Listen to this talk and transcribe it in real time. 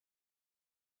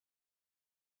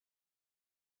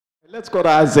Let's go to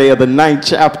Isaiah, the 9th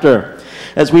chapter.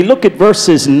 As we look at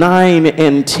verses 9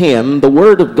 and 10, the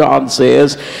word of God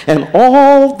says, "And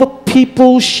all the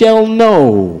people shall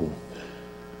know,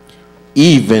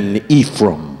 even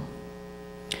Ephraim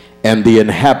and the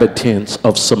inhabitants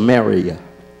of Samaria,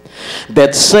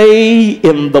 that say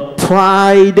in the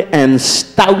pride and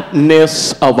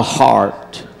stoutness of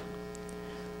heart,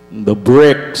 the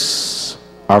bricks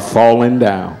are falling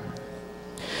down.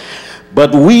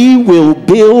 But we will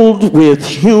build with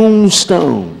hewn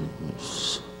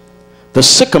stones. The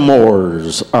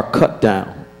sycamores are cut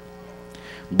down,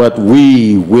 but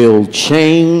we will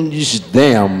change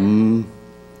them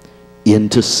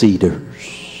into cedars."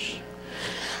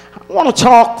 I want to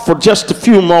talk for just a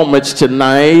few moments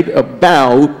tonight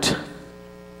about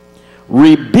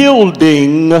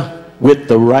rebuilding with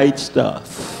the right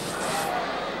stuff.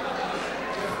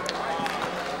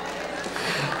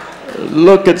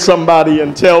 Look at somebody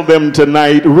and tell them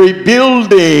tonight,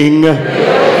 rebuilding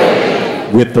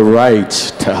with the right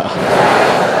stuff.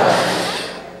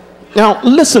 Now,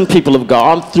 listen, people of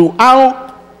God,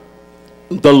 throughout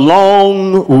the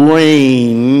long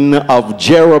reign of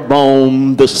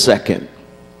Jeroboam II,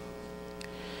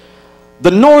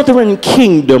 the northern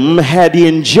kingdom had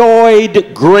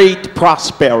enjoyed great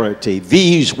prosperity.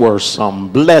 These were some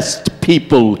blessed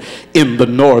people in the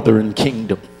northern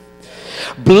kingdom.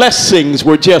 Blessings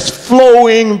were just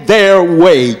flowing their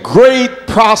way. Great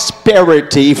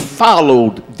prosperity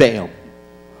followed them.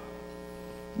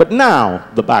 But now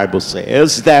the Bible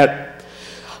says that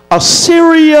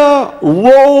Assyria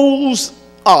rose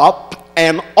up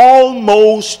and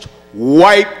almost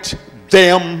wiped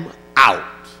them out.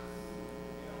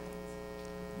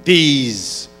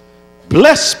 These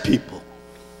blessed people,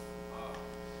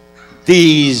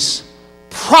 these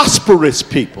prosperous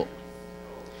people,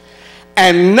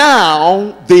 and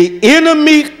now the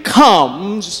enemy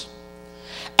comes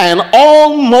and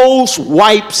almost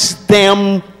wipes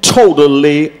them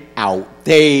totally out.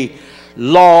 They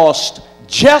lost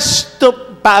just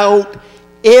about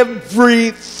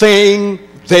everything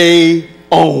they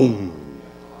own.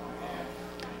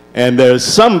 And there's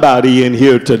somebody in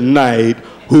here tonight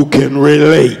who can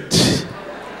relate.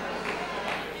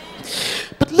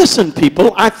 But listen,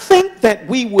 people, I think that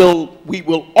we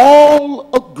will all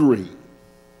agree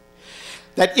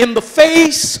that in the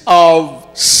face of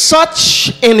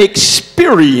such an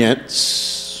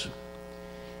experience,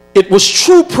 it was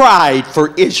true pride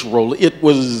for Israel. It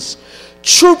was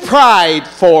true pride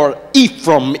for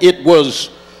Ephraim. It was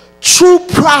true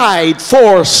pride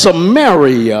for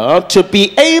Samaria to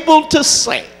be able to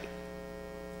say,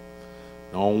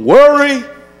 "Don't worry,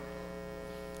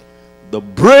 the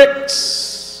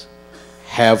bricks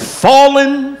have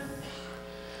fallen,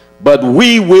 but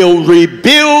we will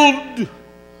rebuild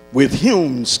with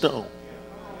hewn stone.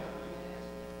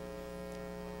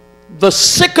 The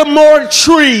sycamore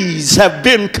trees have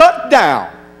been cut down,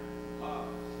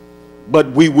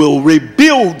 but we will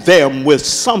rebuild them with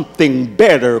something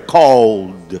better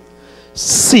called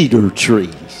cedar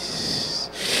trees."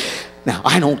 Now,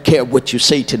 I don't care what you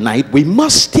say tonight. We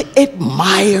must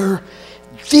admire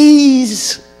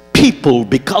these people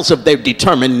because of their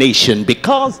determination,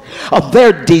 because of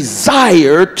their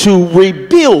desire to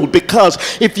rebuild. Because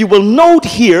if you will note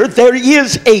here, there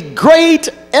is a great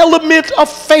element of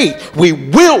faith. We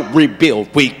will rebuild.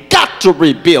 We got to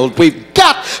rebuild. We've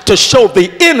got to show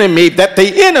the enemy that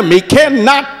the enemy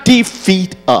cannot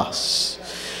defeat us.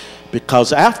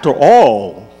 Because after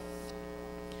all,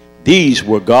 these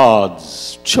were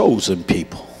God's chosen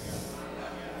people.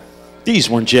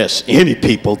 These weren't just any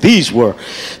people. These were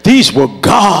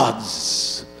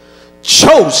God's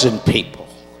chosen people.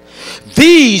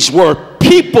 These were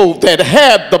people that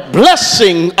had the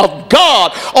blessing of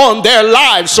God on their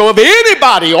lives. So if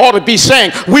anybody ought to be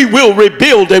saying, "We will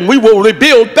rebuild and we will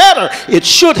rebuild better," it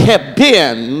should have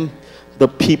been the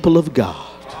people of God.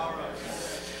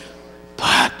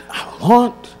 But I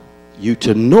want you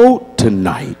to note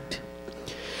tonight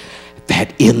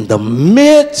that in the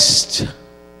midst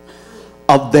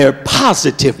of their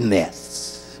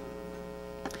positiveness,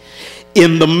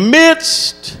 in the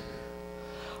midst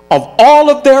of all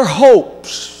of their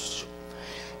hopes,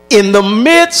 in the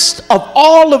midst of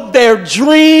all of their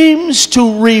dreams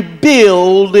to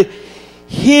rebuild,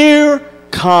 here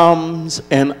comes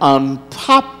an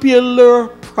unpopular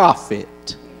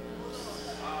prophet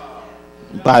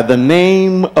by the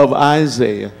name of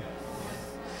Isaiah.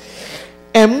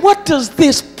 And what does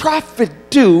this prophet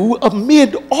do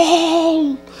amid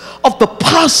all of the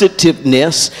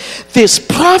positiveness? This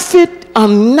prophet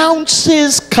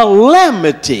announces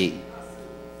calamity.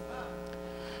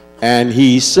 And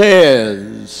he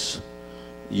says,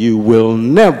 you will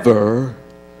never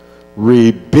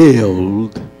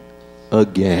rebuild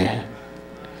again.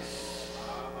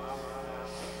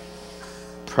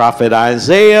 Prophet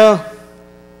Isaiah,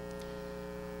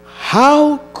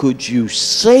 how could you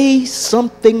say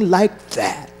something like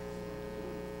that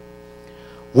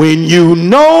when you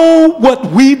know what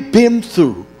we've been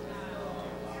through?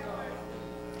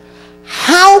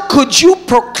 How could you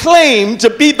proclaim to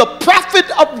be the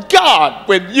prophet of God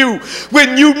when you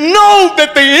know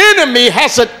that the enemy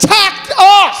has attacked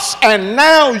us, and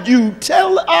now you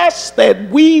tell us that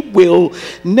we will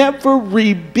never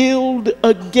rebuild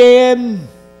again?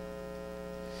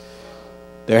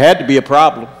 There had to be a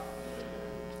problem.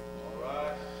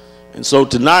 And so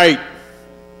tonight,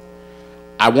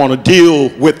 I want to deal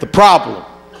with the problem,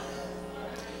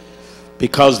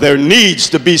 because there needs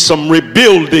to be some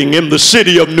rebuilding in the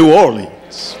city of New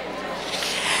Orleans.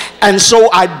 And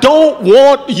so I don't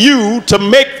want you to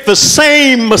make the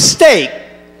same mistake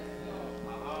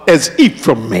as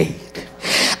Ephraim made.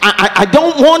 I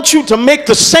don't want you to make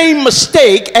the same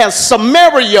mistake as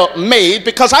Samaria made,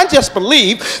 because I just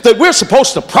believe that we're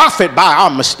supposed to profit by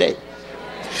our mistake.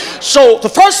 So the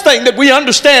first thing that we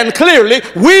understand clearly,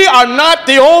 we are not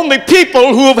the only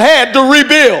people who have had to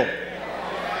rebuild.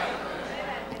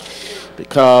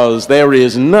 Because there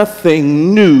is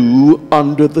nothing new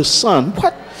under the sun.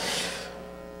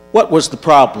 What was the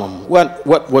problem?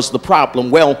 What was the problem?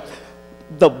 Well,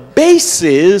 the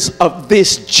basis of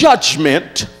this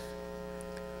judgment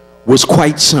was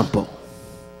quite simple.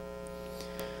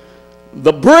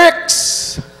 The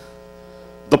bricks,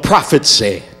 the prophet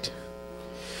said,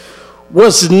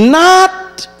 was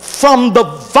not from the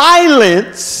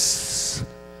violence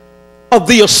of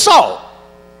the assault.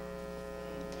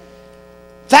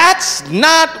 That's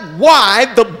not why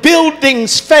the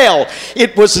buildings fell.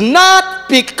 It was not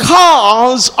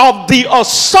because of the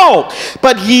assault,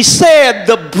 but he said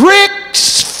the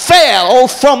bricks fell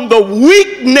from the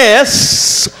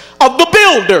weakness of the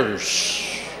builders.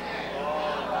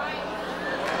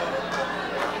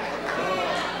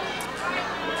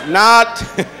 Not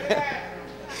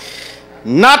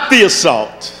the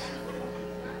assault,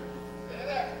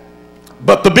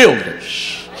 but the builders.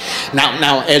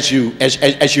 Now, as you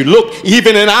look,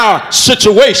 even in our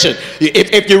situation,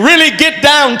 if you really get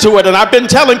down to it, and I've been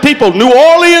telling people, New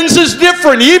Orleans is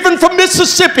different, even from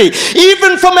Mississippi,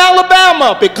 even from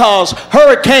Alabama, because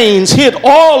hurricanes hit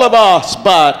all of us,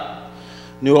 but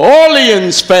New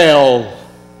Orleans fell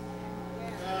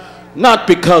not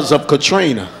because of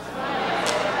Katrina,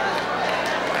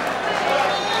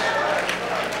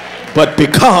 but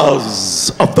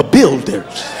because of the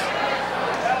builders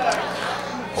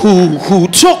who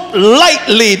took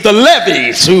lightly the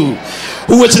levees, who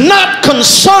was not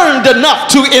concerned enough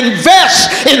to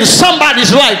invest in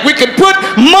somebody's life. We can put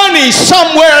money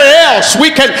somewhere else.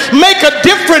 We can make a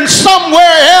difference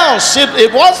somewhere else.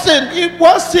 It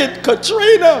wasn't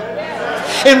Katrina.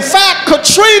 In fact,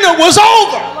 Katrina was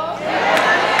over.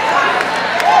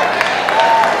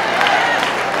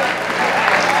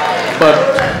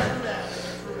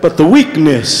 But the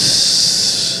weakness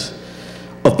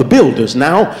of the builders.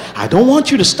 Now, I don't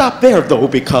want you to stop there, though,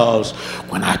 because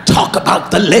when I talk about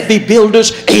the levee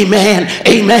builders, amen,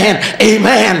 amen,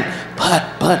 amen,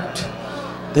 but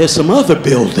there's some other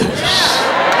builders.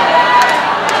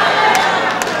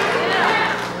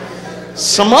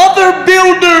 Some other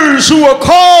builders who are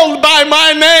called by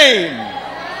my name.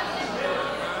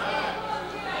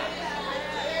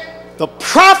 The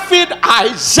prophet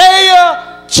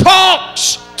Isaiah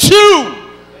talks to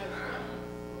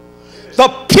the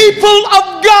people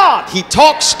of God. He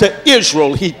talks to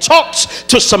Israel. He talks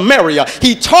to Samaria.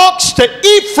 He talks to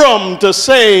Ephraim to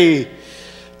say,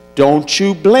 don't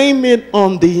you blame it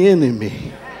on the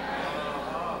enemy.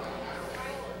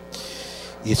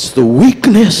 It's the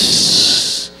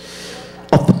weakness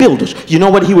of the builders. You know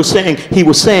what he was saying? He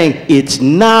was saying it's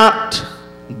not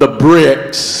the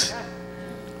bricks,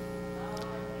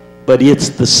 but it's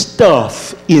the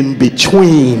stuff in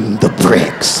between the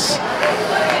bricks.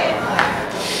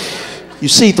 You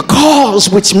see, the cause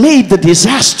which made the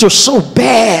disaster so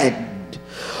bad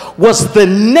was the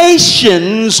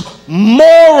nation's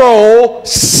moral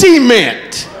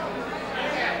cement.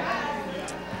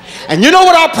 And you know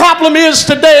what our problem is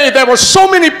today? There are so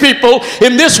many people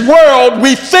in this world,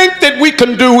 we think that we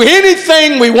can do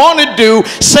anything we want to do,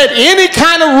 set any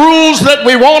kind of rules that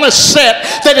we want to set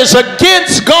that is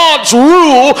against God's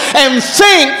rule, and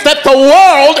think that the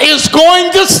world is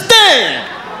going to stand.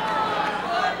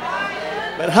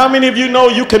 But how many of you know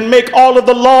you can make all of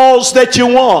the laws that you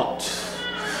want?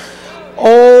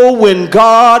 Oh, when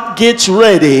God gets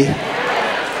ready,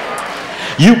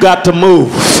 You got to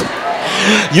move.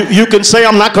 You can say,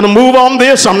 I'm not going to move on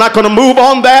this, I'm not going to move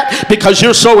on that, because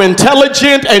you're so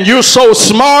intelligent and you're so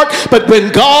smart. But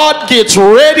when God gets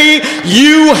ready,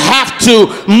 you have to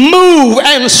move.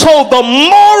 And so the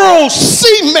moral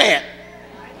cement,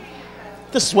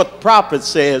 this is what the prophet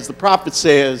says. The prophet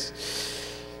says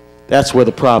that's where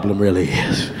the problem really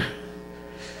is.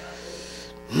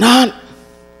 Not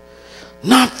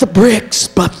the bricks,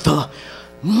 but the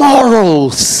moral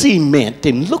cement.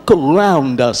 And look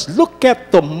around us. Look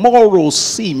at the moral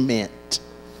cement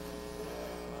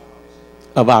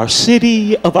of our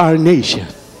city, of our nation.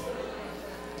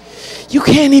 You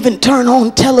can't even turn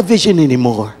on television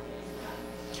anymore.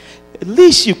 At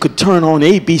least you could turn on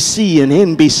ABC and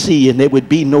NBC and there would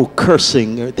be no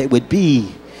cursing, or there would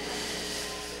be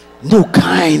no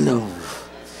kind of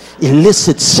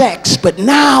illicit sex. But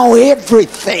now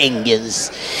everything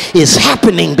is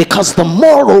happening because the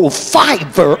moral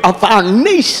fiber of our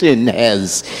nation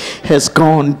has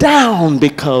gone down,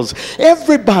 because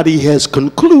everybody has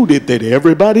concluded that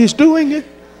everybody's doing it.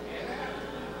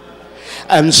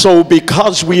 And so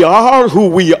because we are who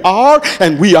we are,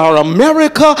 and we are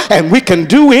America, and we can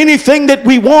do anything that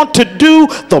we want to do,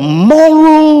 the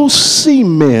moral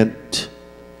cement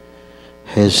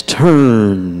has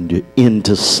turned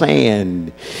into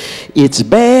sand. It's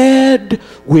bad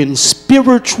when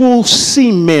spiritual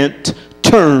cement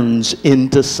turns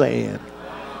into sand.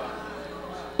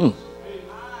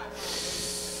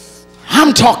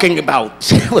 I'm talking about,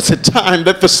 there was a time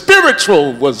that the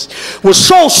spiritual was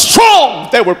so strong.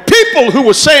 There were people who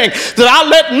were saying that I'll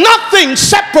let nothing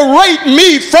separate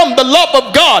me from the love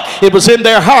of God. It was in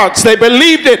their hearts. They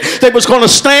believed it. They was going to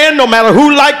stand no matter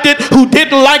who liked it, who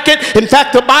didn't like it. In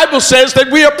fact, the Bible says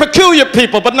that we are peculiar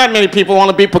people, but not many people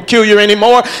want to be peculiar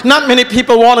anymore. Not many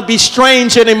people want to be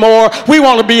strange anymore. We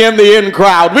want to be in the in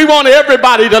crowd. We want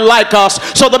everybody to like us.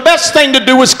 So the best thing to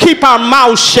do is keep our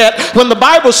mouths shut. When the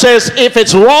Bible says, if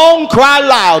it's wrong, cry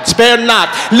loud, spare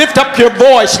not. Lift up your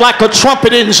voice like a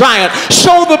trumpet in Zion.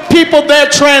 Show the people their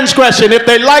transgression. If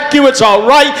they like you, it's all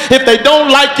right. If they don't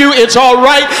like you, it's all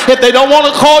right. If they don't want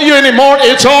to call you anymore,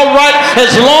 it's all right.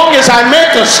 As long as I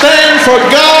make a stand for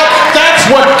God, that's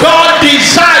what God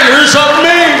desires of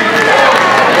me.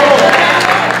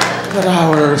 But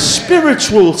our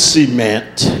spiritual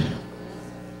cement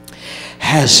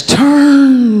has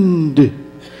turned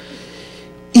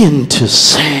into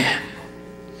sand.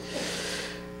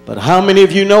 But how many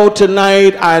of you know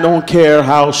tonight, I don't care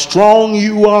how strong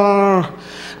you are,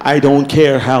 I don't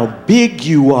care how big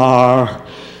you are,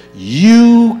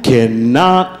 you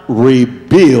cannot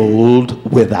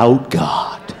rebuild without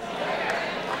God.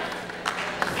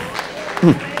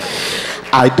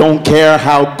 I don't care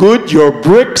how good your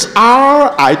bricks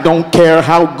are. I don't care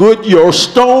how good your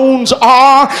stones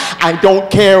are. I don't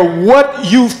care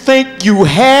what you think you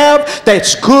have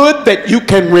that's good that you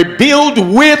can rebuild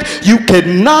with. You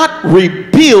cannot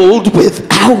rebuild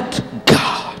without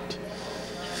God.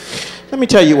 Let me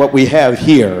tell you what we have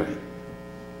here.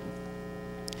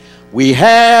 We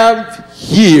have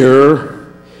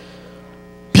here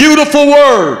beautiful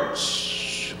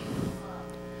words,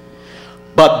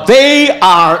 but they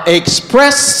are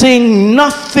expressing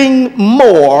nothing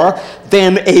more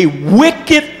than a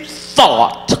wicked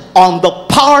thought on the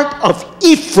part of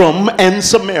Ephraim and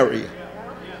Samaria.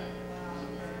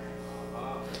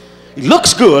 It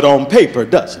looks good on paper,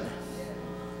 doesn't it?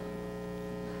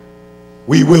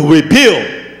 We will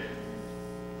rebuild.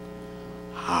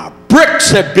 Our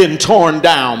bricks have been torn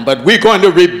down, but we're going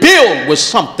to rebuild with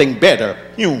something better,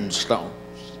 hewn stones.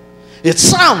 It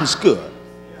sounds good.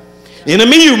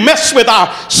 Enemy, you mess with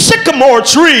our sycamore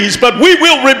trees, but we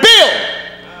will rebuild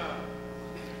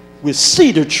with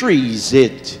cedar trees.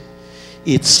 It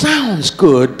sounds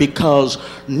good because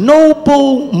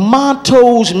noble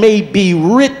mottos may be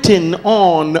written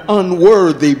on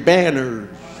unworthy banners.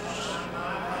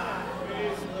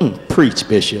 Preach,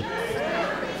 Bishop.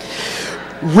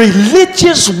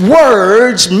 Religious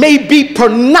words may be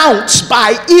pronounced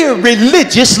by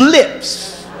irreligious lips.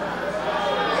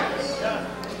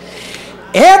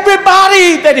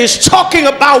 Everybody that is talking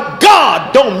about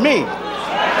God don't mean it.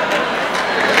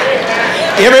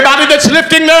 Everybody that's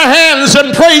lifting their hands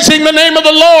and praising the name of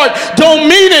the Lord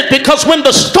don't mean it, because when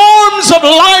the storms of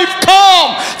life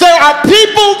come, there are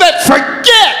people that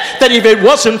forget that if it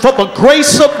wasn't for the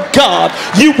grace of God,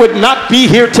 you would not be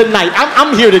here tonight.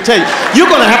 I'm here to tell you, you're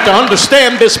going to have to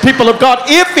understand this, people of God.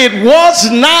 If it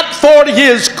was not for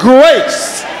His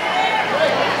grace,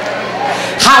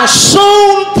 how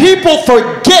soon people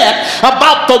forget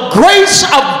about the grace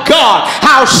of God,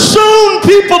 how soon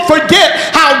people forget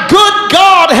how good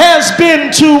God has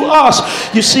been to us.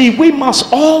 You see, we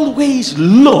must always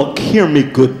look, hear me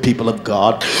good people of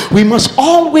God, we must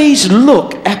always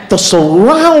look at the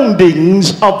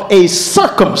surroundings of a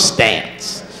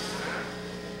circumstance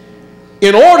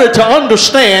in order to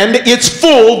understand its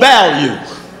full value.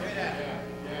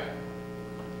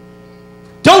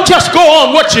 Don't just go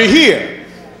on what you hear.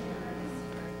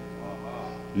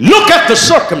 Look at the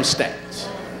circumstance.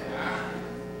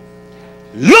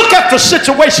 Look at the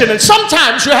situation, and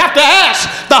sometimes you have to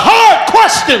ask the hard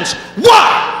questions.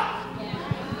 Why?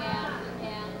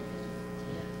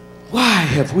 Why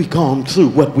have we gone through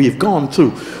what we have gone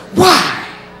through? Why?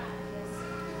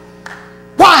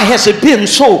 Why has it been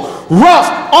so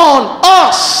rough on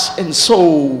us? And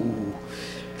so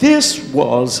this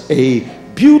was a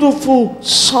beautiful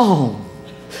song.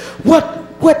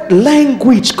 What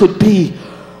language could be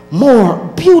more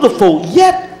beautiful?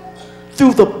 Yet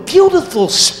through the beautiful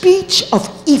speech of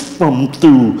Ephraim,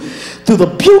 through the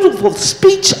beautiful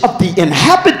speech of the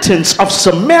inhabitants of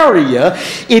Samaria,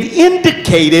 it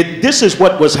indicated this is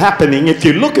what was happening. If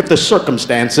you look at the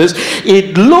circumstances,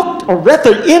 it looked, or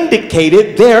rather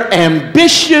indicated, their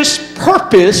ambitious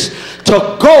purpose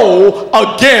to go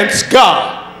against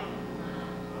God.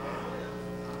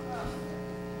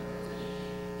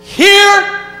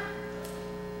 Here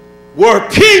were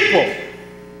people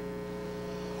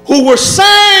who were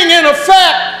saying, in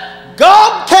effect,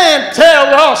 God can't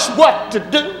tell us what to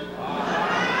do.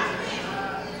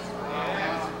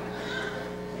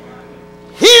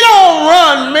 He don't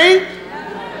run me.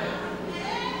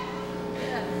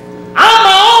 I'm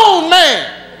my own man.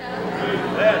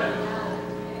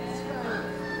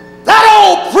 That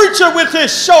old preacher with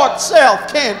his short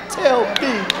self can't tell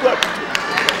me what to do.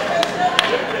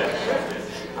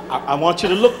 I want you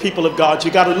to look, people of God,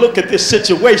 you got to look at this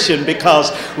situation,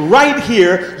 because right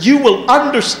here you will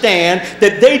understand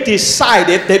that they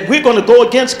decided that we're going to go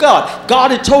against God.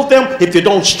 God had told them, if you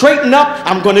don't straighten up,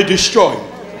 I'm going to destroy you.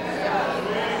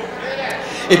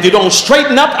 If you don't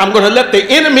straighten up, I'm going to let the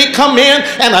enemy come in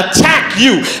and attack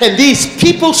you. And these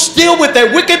people, still with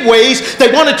their wicked ways,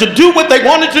 they wanted to do what they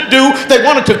wanted to do. They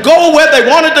wanted to go where they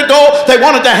wanted to go. They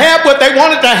wanted to have what they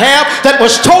wanted to have that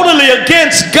was totally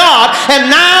against God.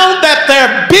 And now that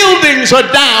their buildings are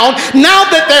down, now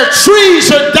that their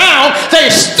trees are down, they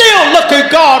still look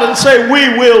at God and say, we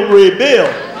will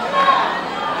rebuild.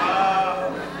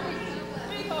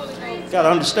 Got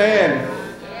to understand.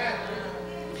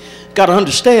 Got to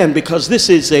understand, because this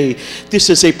is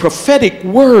a prophetic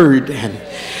word, and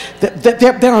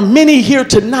there are many here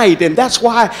tonight, and that's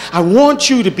why I want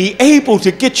you to be able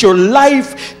to get your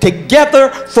life together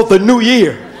for the new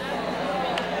year.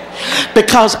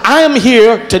 Because I am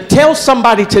here to tell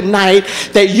somebody tonight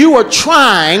that you are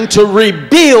trying to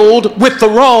rebuild with the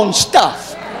wrong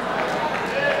stuff.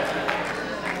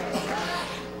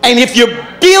 And if you're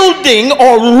building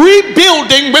or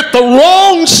rebuilding with the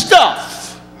wrong stuff,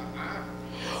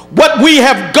 what we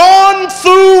have gone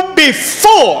through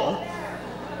before,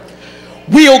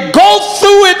 we'll go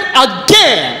through it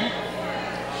again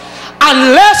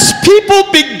unless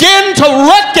people begin to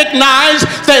recognize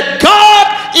that God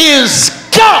is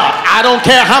God. I don't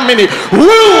care how many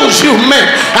rules you make.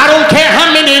 I don't care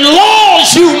how many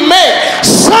laws you make.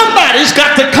 Somebody's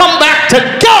got to come back to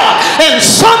God, and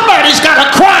somebody's got to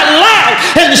cry loud,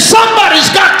 and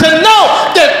somebody's got to know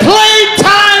that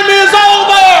playtime is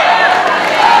over.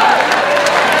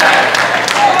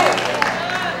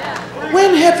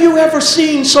 When have you ever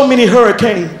seen so many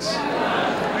hurricanes?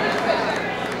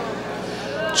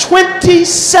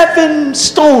 27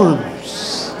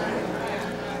 storms.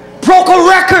 Broke a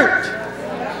record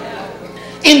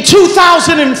in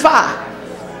 2005.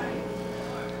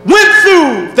 Went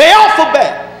through the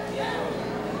alphabet.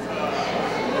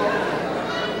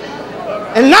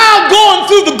 And now going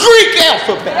through the Greek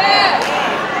alphabet.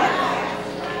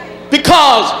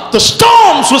 Because the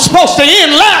storms were supposed to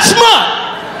end last month.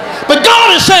 But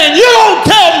God is saying, you don't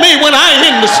tell me when I am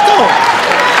in the storm.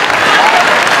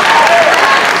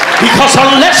 Because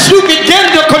unless you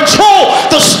begin to control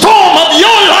the storm of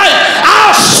your life,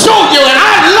 I'll show you, and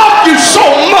I love you so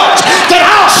much that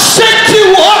I'll set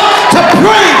you up to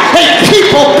bring a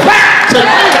people back to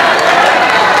me.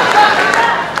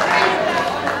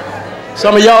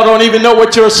 Some of y'all don't even know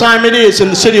what your assignment is in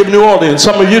the city of New Orleans.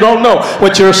 Some of you don't know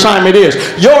what your assignment is.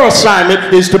 Your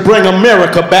assignment is to bring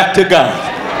America back to God.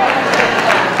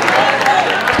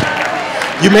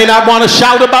 You may not want to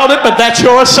shout about it, but that's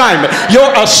your assignment. Your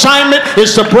assignment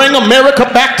is to bring America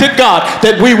back to God,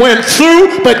 that we went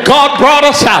through, but God brought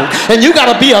us out. And you got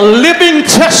to be a living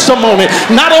testimony,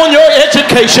 not on your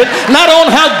education, not on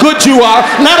how good you are,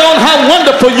 not on how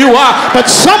wonderful you are, but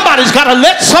somebody's got to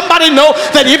let somebody know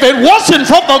that if it wasn't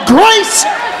for the grace.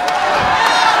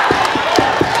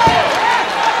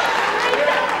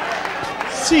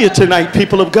 See it tonight,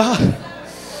 people of God.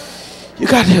 You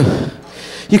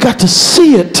got to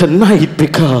see it tonight,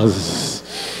 because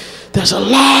there's a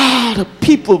lot of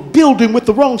people building with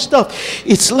the wrong stuff.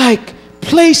 It's like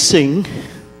placing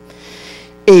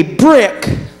a brick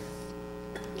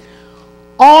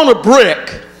on a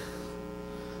brick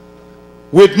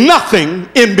with nothing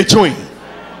in between.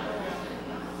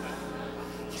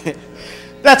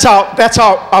 That's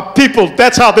how our people,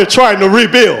 that's how they're trying to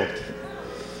rebuild.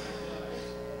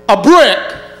 A brick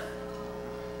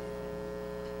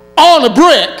on a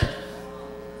brick,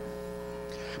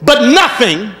 but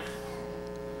nothing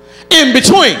in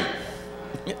between.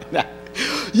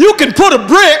 You can put a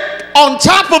brick on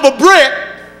top of a brick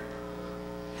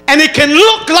and it can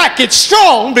look like it's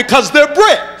strong because they're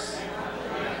bricks.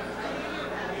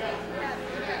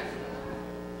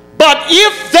 But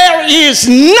if there is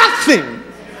nothing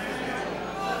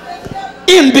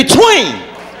in between,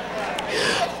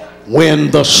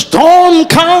 when the storm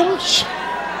comes,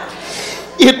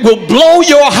 it will blow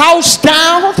your house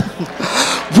down.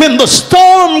 When the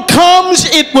storm comes,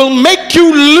 it will make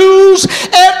you lose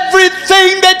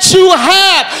everything that you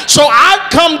have. So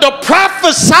I've come to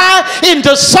prophesy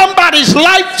into somebody's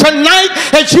life tonight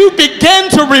as you begin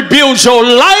to rebuild your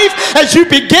life, as you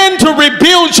begin to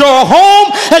rebuild your home,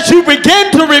 as you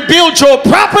begin to rebuild your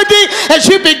property, as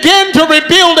you begin to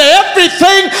rebuild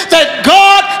everything that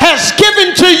God has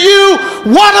given to you.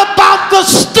 What about the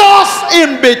stuff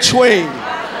in between?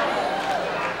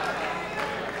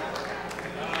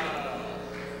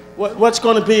 What's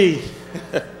going to be?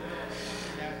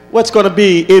 What's going to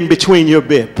be in between your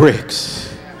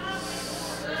bricks?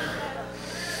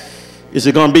 Is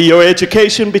it going to be your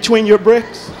education between your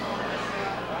bricks?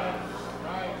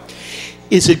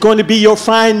 Is it going to be your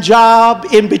fine job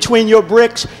in between your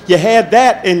bricks? You had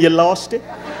that and you lost it.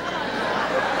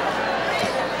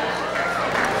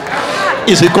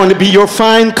 Is it going to be your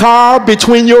fine car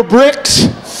between your bricks?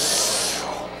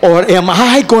 Or am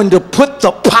I going to put the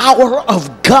power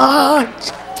of God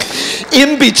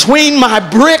in between my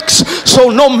bricks,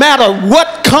 so no matter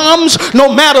what comes,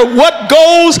 no matter what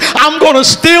goes, I'm going to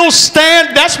still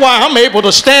stand? That's why I'm able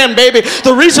to stand, baby.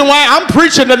 The reason why I'm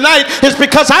preaching tonight is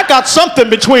because I got something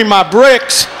between my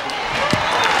bricks.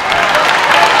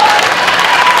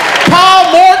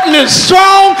 Morton is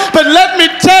strong, but let me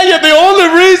tell you, the only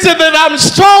reason that I'm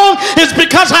strong is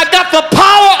because I got the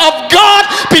power of God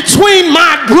between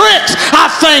my bricks. I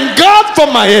thank God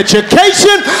for my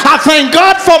education. I thank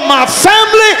God for my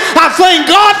family. I thank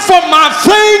God for my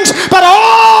things, but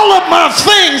all of my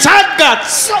things, I've got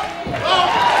something.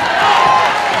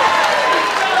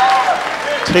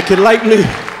 Take it lightly.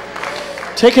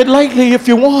 Take it lightly if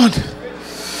you want.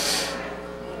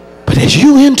 But as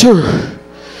you enter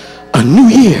a new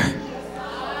year,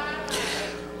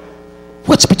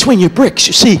 what's between your bricks?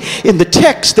 You see, in the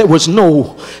text there was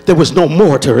no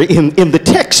mortar. In the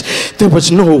text there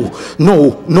was no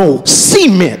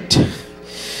cement.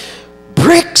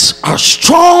 Bricks are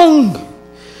strong,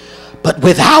 but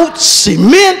without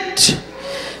cement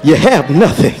you have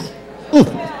nothing.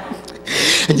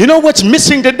 And you know what's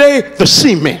missing today? The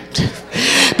cement.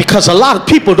 Because a lot of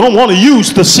people don't want to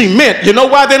use the cement. You know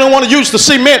why they don't want to use the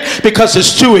cement? Because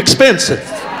it's too expensive.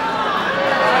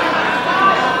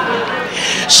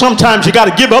 Sometimes you got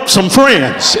to give up some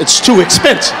friends. It's too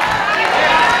expensive.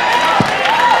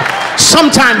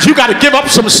 Sometimes you got to give up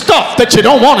some stuff that you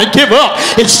don't want to give up.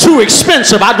 It's too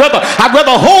expensive. I'd rather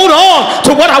hold on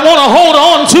to what I want to hold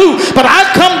on to. But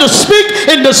I've come to speak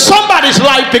into somebody's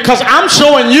life because I'm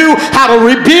showing you how to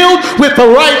rebuild with the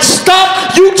right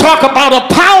stuff. You talk about a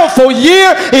powerful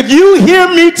year. If you hear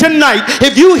me tonight,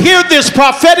 if you hear this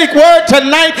prophetic word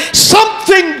tonight,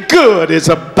 something good is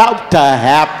about to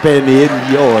happen in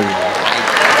your life.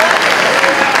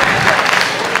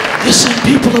 Listen,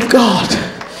 people of God,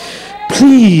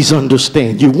 please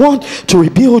understand, you want to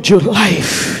rebuild your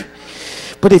life,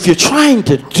 but if you're trying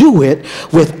to do it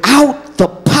without the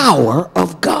power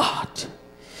of God,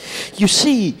 you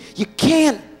see, you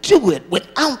can't do it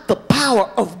without the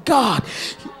power of God.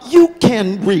 You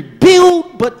can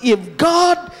rebuild, but if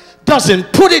God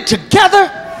doesn't put it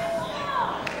together,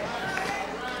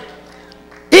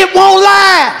 it won't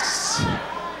last.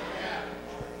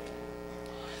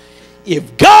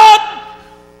 If God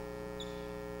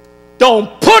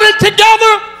don't put it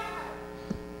together,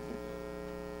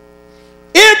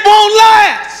 it won't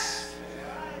last.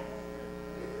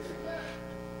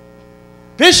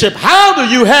 Bishop, how do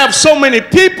you have so many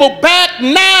people back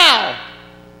now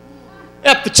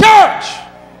at the church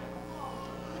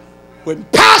when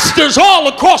pastors all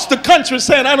across the country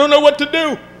saying, I don't know what to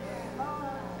do?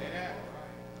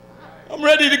 I'm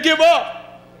ready to give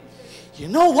up. You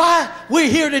know why we're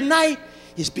here tonight?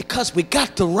 It's because we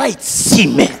got the right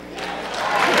cement.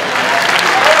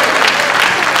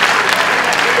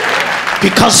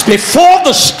 Because before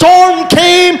the storm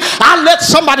came, I let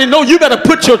somebody know you better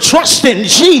put your trust in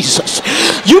Jesus.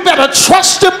 You better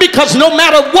trust him, because no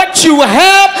matter what you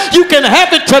have, you can have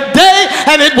it today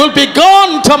and it will be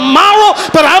gone tomorrow.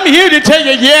 But I'm here to tell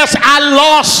you, yes, I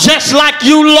lost just like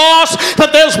you lost.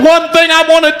 But there's one thing I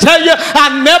want to tell you.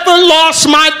 I never lost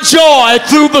my joy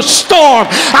through the storm.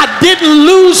 I didn't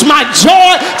lose my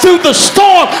joy through the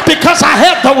storm because I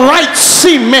had the right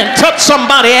cement. Touch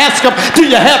somebody, ask them, do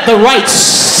you have the right cement?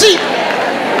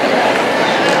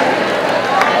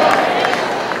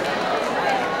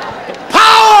 The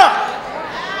power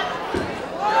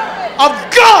of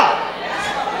God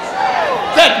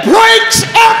that breaks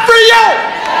every yoke.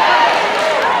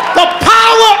 The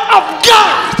power of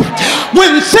God.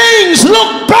 When things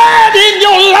look bad in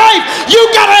your life, you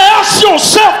got to ask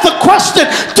yourself the question,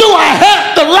 do I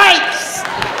have the right?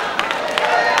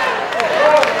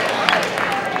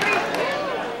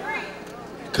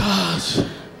 Because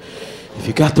if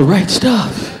you got the right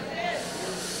stuff,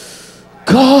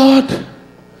 God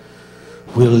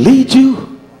will lead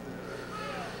you.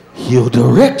 He'll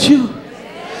direct you.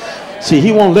 See,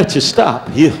 he won't let you stop.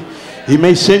 He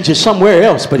may send you somewhere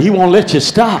else, but he won't let you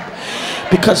stop.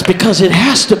 Because it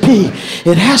has to be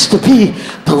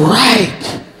the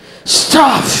right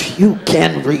stuff. You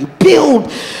can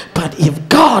rebuild, but if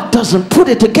God doesn't put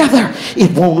it together,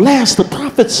 it won't last. The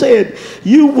prophet said,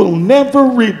 you will never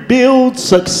rebuild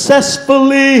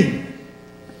successfully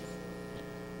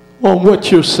on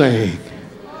what you're saying.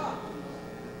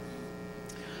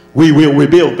 We will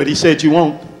rebuild, but he said you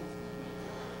won't.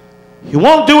 You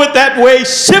won't do it that way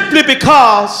simply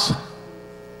because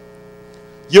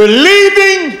you're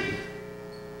leaving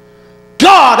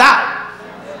God out.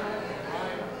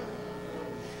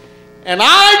 And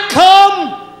I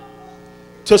come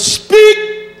to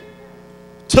speak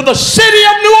to the city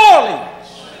of New Orleans.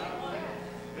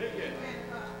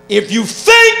 If you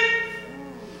think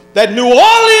that New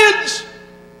Orleans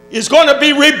is going to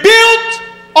be rebuilt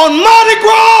on Mardi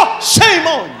Gras, shame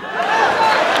on you.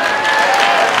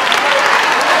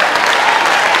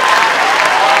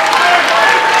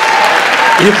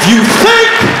 If you think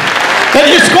that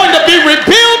it's going to be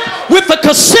rebuilt with the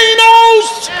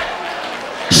casinos,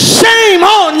 shame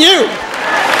on you.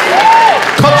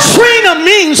 Katrina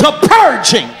means a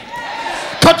purging.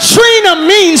 Katrina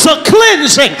means a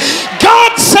cleansing.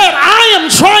 God said, I am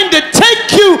trying to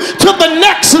take you to the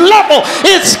next level.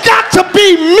 It's got to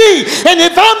be me. And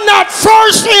if I'm not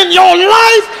first in your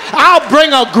life, I'll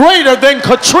bring a greater than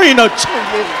Katrina to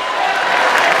you.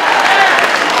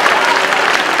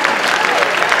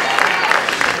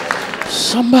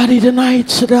 Somebody tonight,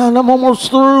 sit down. I'm almost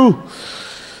through.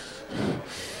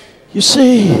 You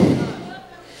see,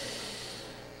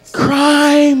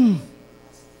 crime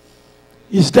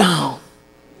is down.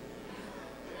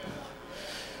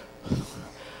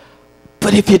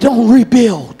 But if you don't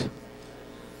rebuild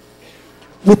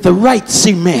with the right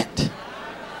cement,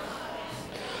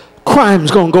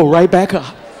 crime's going to go right back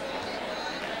up.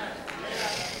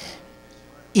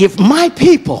 If my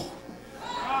people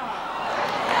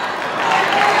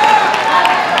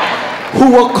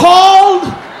who were called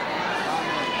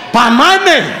by my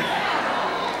name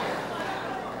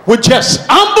would just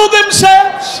humble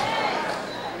themselves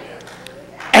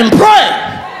and pray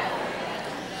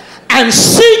and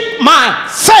seek my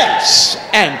face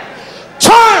and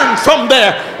turn from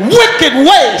their wicked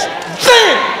ways,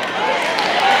 then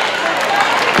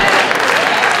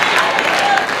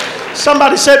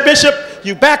somebody said, Bishop,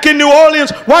 you back in New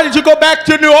Orleans. Why did you go back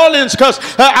to New Orleans? Because,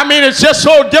 it's just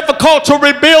so difficult to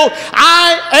rebuild.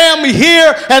 I am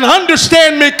here, and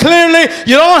understand me clearly.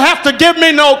 You don't have to give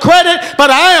me no credit,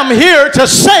 but I am here to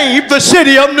save the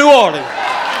city of New Orleans.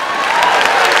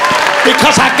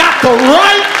 Because I got the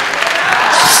right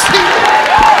city.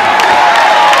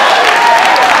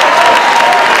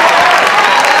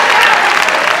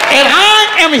 And I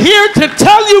am here to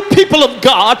tell you, people of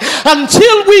God,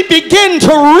 until we begin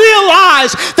to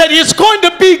realize that it's going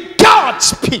to be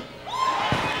God's people.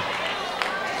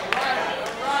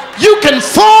 You can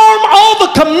form all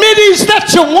the committees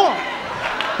that you want.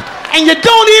 And you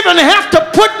don't even have to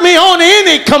put me on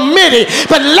any committee.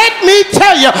 But let me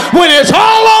tell you, when it's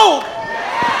all over,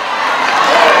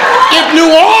 if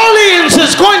New Orleans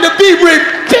is going to be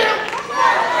rebuilt,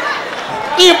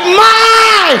 if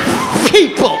my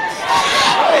people,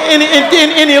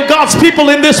 any of God's people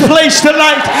in this place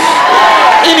tonight,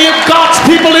 any of God's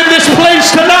people in this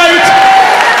place tonight,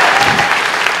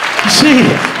 see,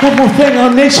 one more thing,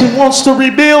 our nation wants to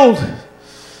rebuild,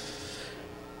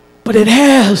 but it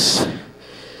has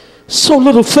so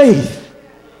little faith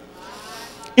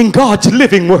in God's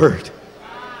living word.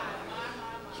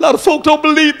 A lot of folk don't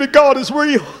believe that God is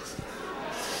real.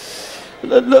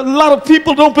 A lot of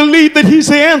people don't believe that he's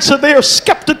the answer. They are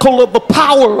skeptical of the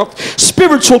power of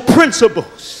spiritual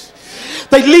principles.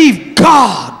 They leave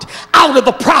God out of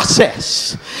the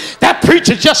process. That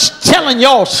preacher just telling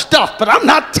y'all stuff, but I'm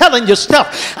not telling you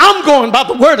stuff. I'm going by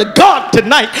the word of God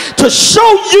tonight to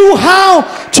show you how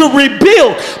to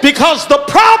rebuild, because the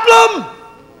problem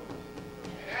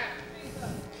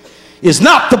is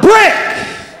not the brick.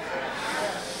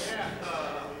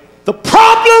 The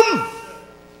problem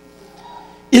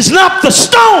is not the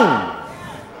stone,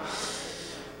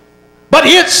 but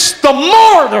it's the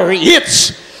mortar,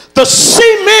 it's the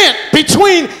cement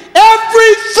between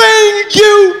everything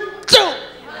you do.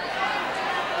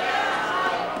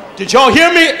 Did y'all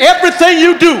hear me? Everything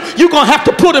you do, you're going to have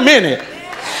to put them in it.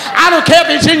 I don't care if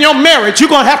it's in your marriage, you're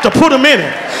going to have to put them in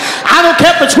it. I don't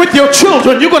care if it's with your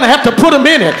children, you're going to have to put them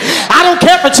in it. I don't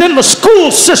care if it's in the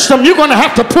school system, you're going to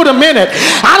have to put them in it.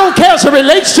 I don't care as it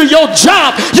relates to your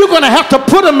job, you're going to have to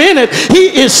put them in it.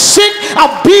 He is sick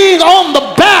of being on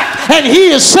the back, and he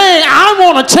is saying, I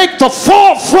want to take the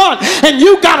forefront, and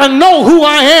you got to know who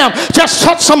I am. Just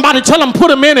touch somebody, tell them, put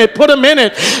them in it, put them in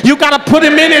it. You got to put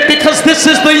him in it, because this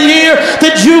is the year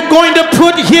that you're going to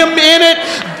put him in it.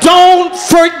 Don't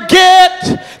forget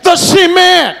the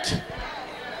cement.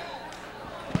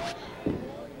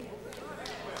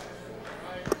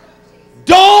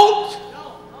 Don't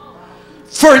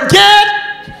forget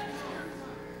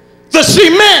the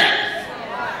cement.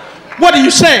 What are you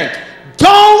saying?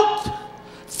 Don't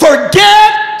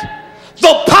forget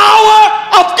the power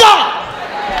of God.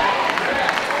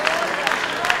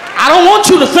 I don't want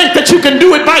you to think that you can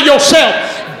do it by yourself.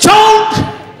 Don't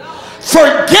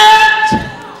forget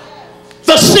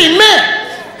the cement.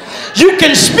 You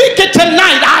can speak it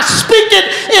tonight. I speak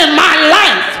it in my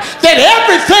life, that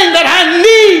everything that I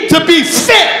need to be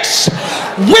fixed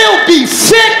will be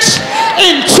fixed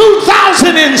in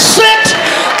 2006,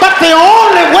 but the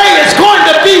only way it's going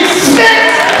to be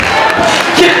fixed,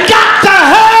 you got to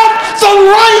have the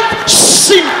right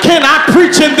seat. Can I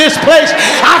preach in this place?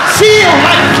 I feel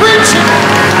like preaching.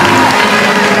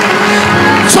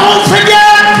 Don't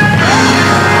forget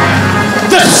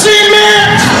the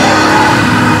cement.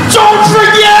 Don't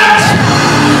forget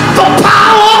the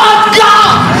power of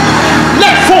God.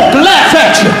 Let folk laugh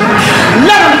at you.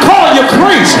 Let them call you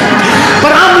crazy.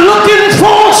 But I'm looking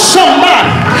for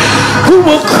somebody who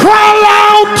will cry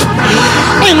out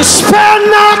and spare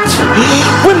not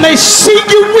when they see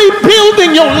you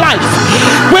rebuilding your life,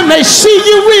 when they see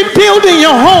you rebuilding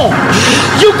your home.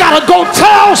 You got to go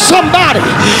tell somebody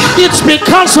it's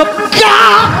because of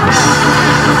God,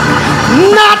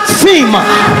 not FEMA.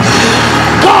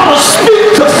 God will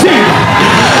speak to FEMA,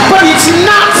 but it's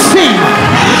not FEMA.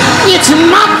 It's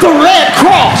not the Red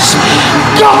Cross.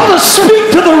 God will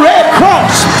speak to the Red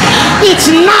Cross. It's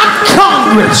not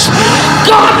Congress.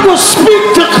 God will speak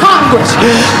to Congress,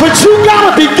 but you got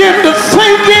to begin to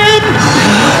thank him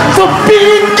for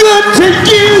being good to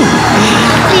you.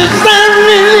 Is there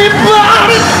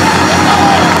anybody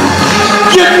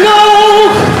you know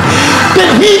that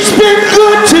he's been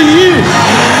good to you?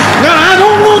 Now, I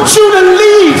don't want you to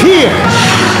leave here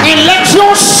and let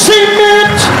your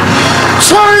cement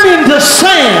turn into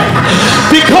sand,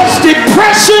 because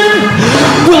depression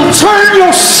will turn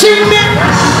your cement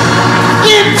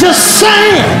into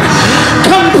sand.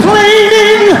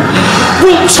 Complaining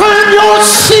will turn your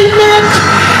cement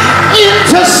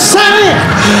into sand.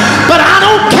 But I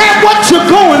don't care what you're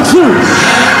going through.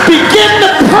 Begin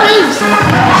to praise.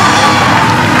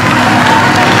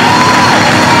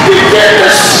 Begin to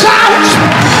shout.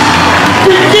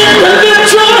 Begin to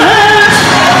lift your hands,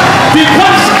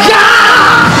 because God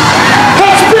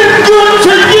has been good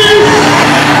to you.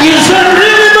 Is there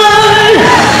anybody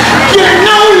you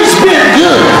know he's been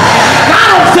good? I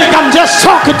don't think I'm just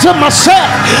talking to myself,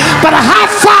 but I high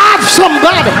five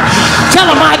somebody. Tell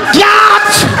them I got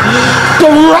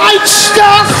the right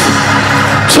stuff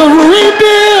to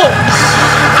rebuild.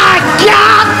 I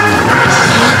got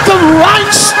the right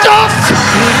stuff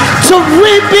to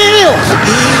rebuild.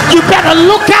 You better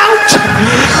look out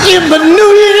alert in the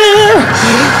new year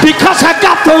because I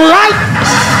got the right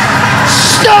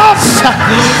stuff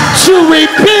to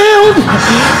rebuild.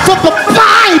 For the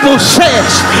Bible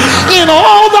says, in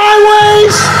all thy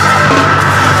ways,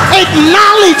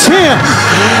 acknowledge him.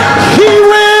 He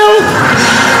will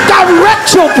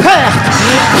direct your path.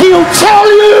 He'll tell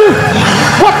you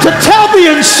what to tell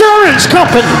the insurance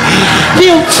company.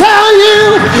 He'll tell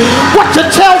you what to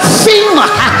tell FEMA.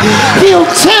 He'll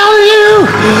tell you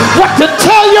what to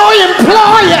tell your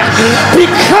employer,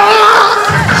 because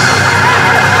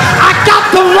I got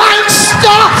the right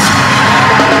stuff.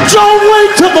 Don't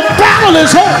wait till the battle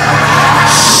is over.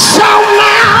 Shout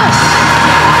now.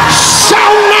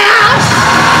 Shout now.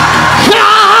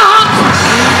 God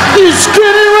is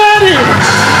getting ready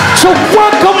to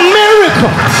work a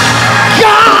miracle.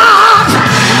 God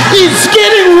is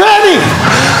getting ready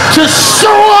to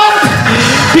show up,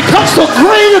 because the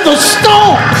greater the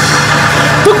storm,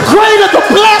 the greater the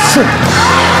blessing.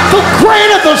 The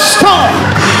greater the storm,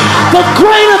 the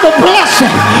greater the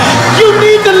blessing. You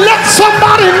need to let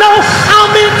somebody know,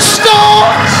 I'm in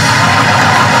store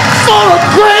for a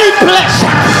great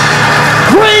blessing.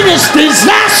 Greatest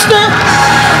disaster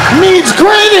means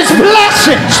greatest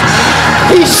blessings.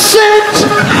 He sent,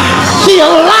 he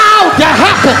allowed to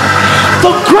happen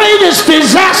the greatest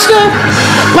disaster,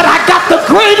 but I got the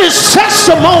greatest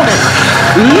testimony.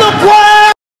 Look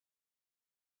where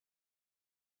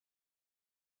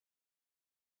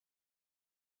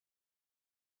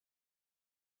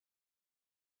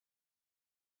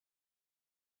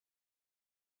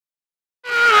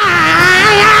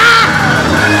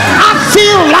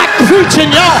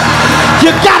preaching, y'all.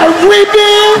 You gotta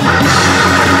rebuild.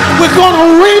 We're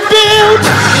gonna rebuild,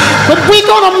 but we're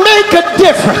gonna make a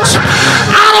difference.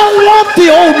 I don't want the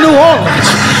old New Orleans.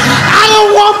 I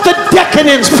don't want the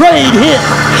decadence prayed here,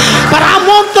 but I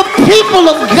want the people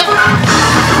of God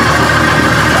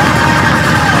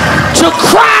to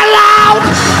cry loud.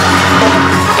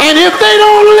 And if they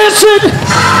don't listen,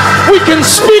 we can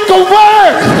speak a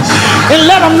word and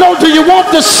let them know, do you want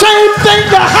the same thing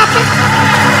to happen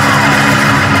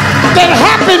that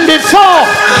happened before?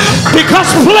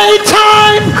 Because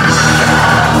playtime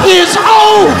is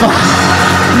over.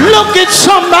 Look at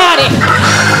somebody.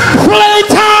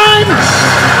 Playtime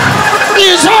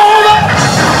is over.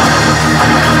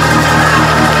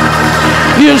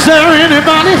 Is there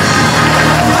anybody?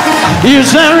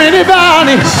 Is there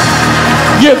anybody?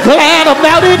 You're glad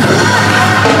about it?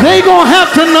 They're gonna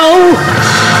have to know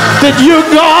that you're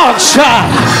God's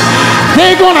child.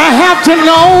 They're going to have to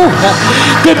know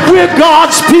that we're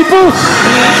God's people,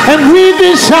 and we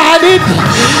decided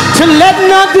to let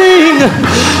nothing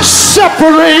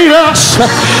separate us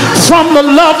from the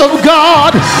love of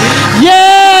God.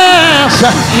 Yes,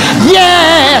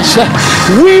 yes,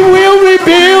 we will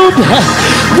rebuild.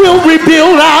 We'll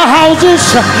rebuild our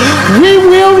houses. We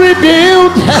will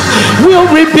rebuild.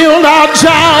 We'll rebuild our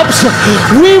jobs.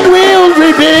 We will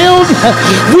rebuild.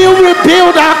 We'll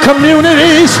rebuild our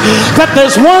communities. But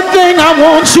there's one thing I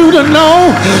want you to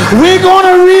know. We're going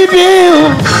to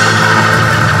rebuild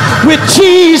with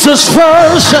Jesus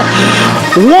first.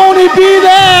 Won't he be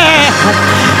there?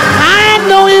 I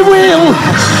know he will.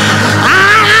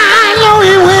 I know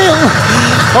he will.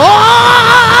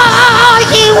 Oh,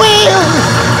 he will.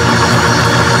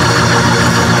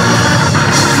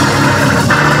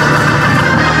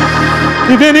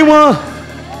 If anyone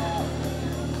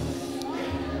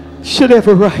should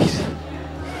ever write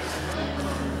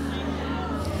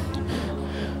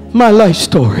my life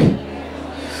story,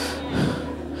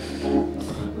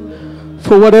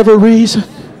 for whatever reason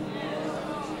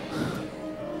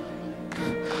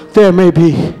there may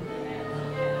be,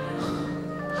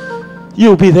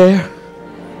 you'll be there.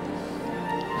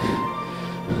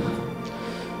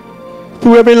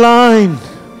 Through every line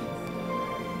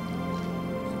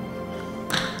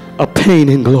of pain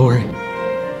and glory.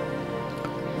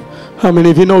 How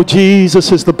many of you know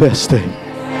Jesus is the best thing?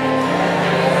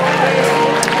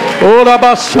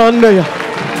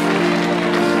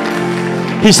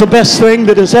 He's the best thing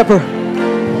that has ever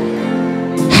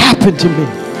happened to me.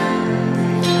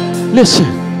 Listen.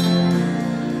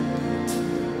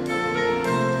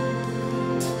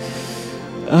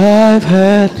 I've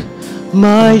had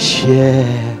my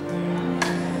share.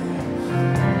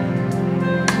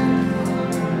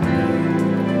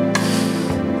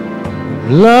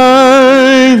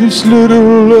 Life's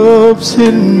little ups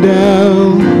and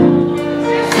downs.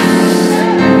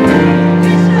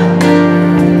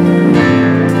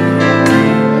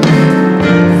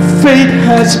 Fate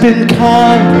has been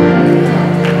kind,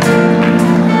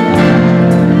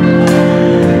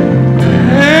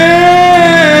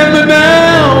 and the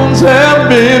downs have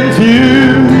been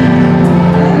few.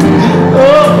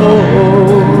 Oh,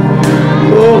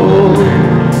 oh, oh.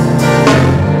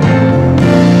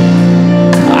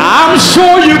 I'm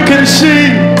sure you can see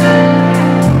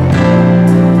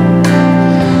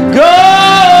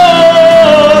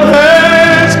God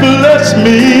has blessed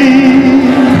me.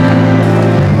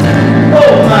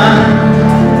 Oh my,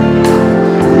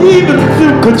 even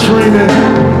through Katrina,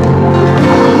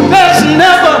 there's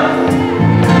never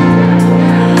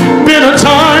been a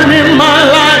time in my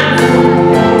life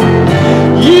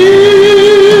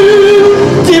you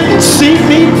didn't see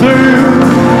me through.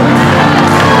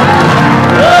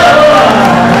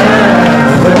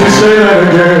 Let me say that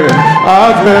again.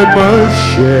 I've had my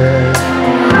share.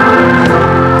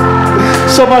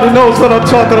 Somebody knows what I'm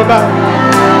talking about.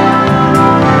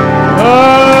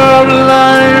 Of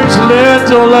life's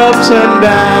little ups and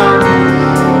downs.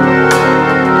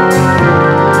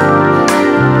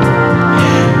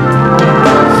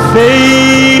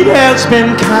 Fate has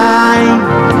been kind.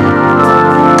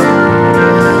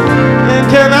 And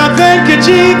can I thank you,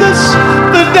 Jesus?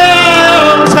 The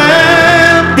downs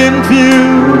have been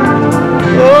few.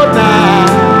 Oh, now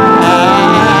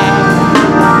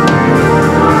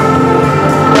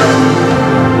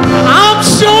I'm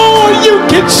sure you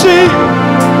can see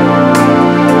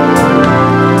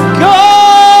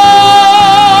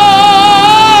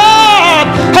God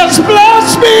has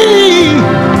blessed me.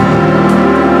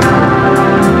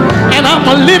 And I'm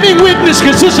a living witness,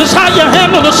 because this is how you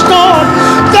handle a storm.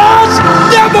 There's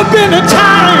never been a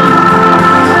time.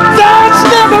 There's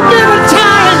never been a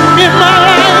time in my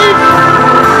life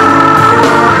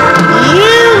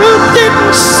you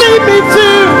didn't see me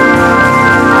through.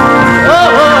 Oh,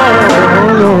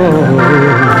 Lord,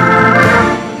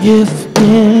 if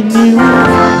in you